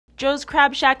Joe's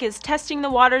Crab Shack is testing the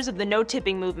waters of the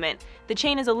no-tipping movement. The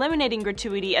chain is eliminating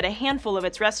gratuity at a handful of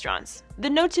its restaurants. The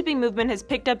no-tipping movement has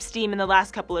picked up steam in the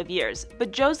last couple of years,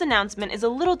 but Joe's announcement is a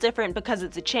little different because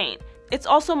it's a chain. It's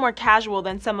also more casual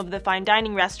than some of the fine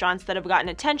dining restaurants that have gotten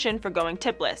attention for going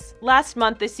tipless. Last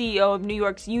month, the CEO of New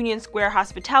York's Union Square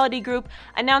Hospitality Group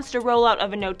announced a rollout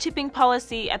of a no-tipping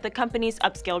policy at the company's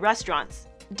upscale restaurants.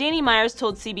 Danny Myers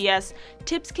told CBS,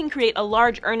 tips can create a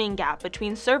large earning gap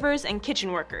between servers and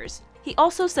kitchen workers. He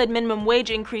also said minimum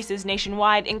wage increases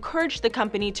nationwide encouraged the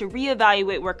company to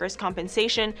reevaluate workers'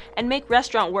 compensation and make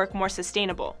restaurant work more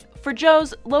sustainable. For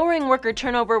Joe's, lowering worker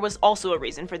turnover was also a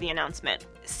reason for the announcement.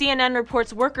 CNN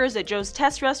reports workers at Joe's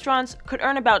test restaurants could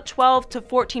earn about $12 to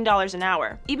 $14 an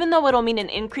hour. Even though it'll mean an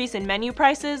increase in menu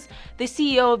prices, the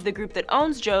CEO of the group that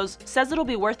owns Joe's says it'll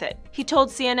be worth it. He told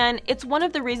CNN, "It's one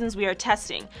of the reasons we are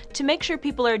testing, to make sure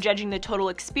people are judging the total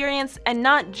experience and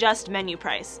not just menu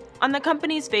price." On the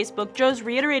company's Facebook, Joe's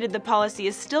reiterated the policy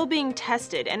is still being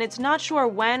tested and it's not sure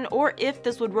when or if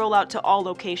this would roll out to all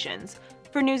locations.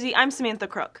 For Newsy, I'm Samantha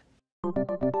Crook.